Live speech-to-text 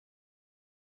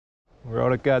We're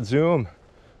out at Gadzoom,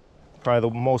 probably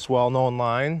the most well-known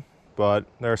line, but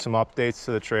there are some updates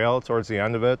to the trail towards the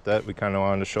end of it that we kind of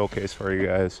wanted to showcase for you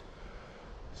guys.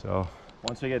 So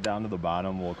once we get down to the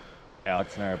bottom,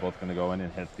 Alex and I are both going to go in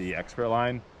and hit the expert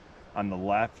line. On the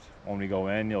left, when we go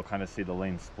in, you'll kind of see the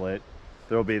lane split.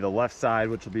 There will be the left side,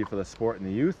 which will be for the sport and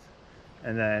the youth,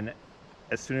 and then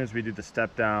as soon as we do the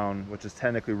step down, which is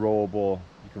technically rollable,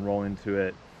 you can roll into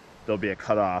it, there'll be a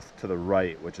cutoff to the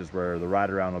right, which is where the ride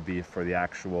around will be for the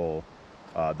actual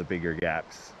the bigger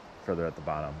gaps further at the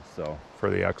bottom. So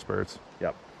for the experts.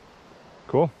 Yep.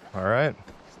 Cool. All right,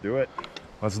 let's do it.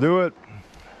 Let's do it.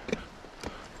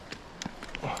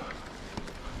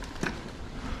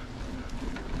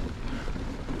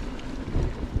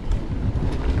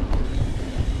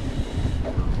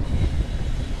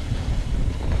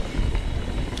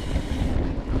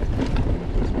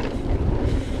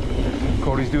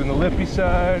 Cody's doing the lippy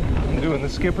side, I'm doing the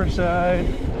skipper side,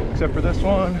 except for this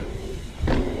one.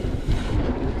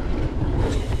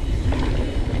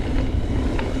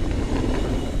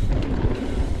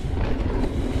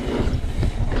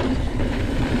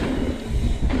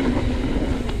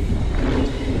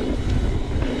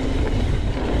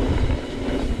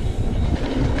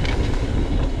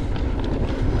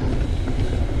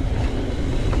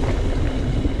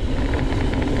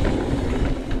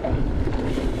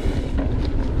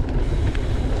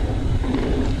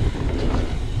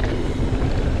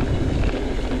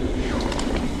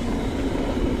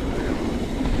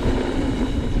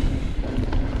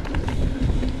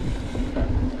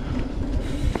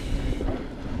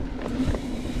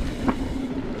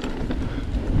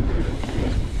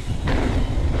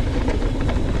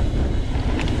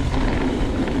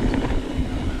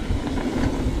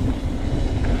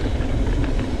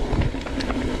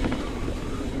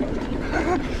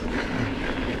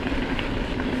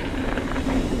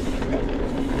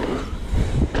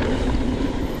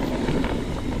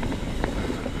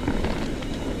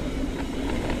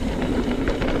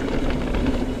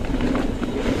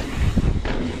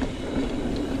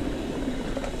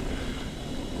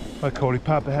 Let Cody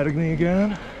pop ahead of me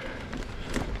again.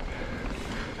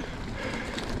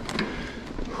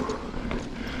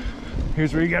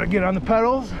 Here's where you gotta get on the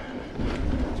pedals.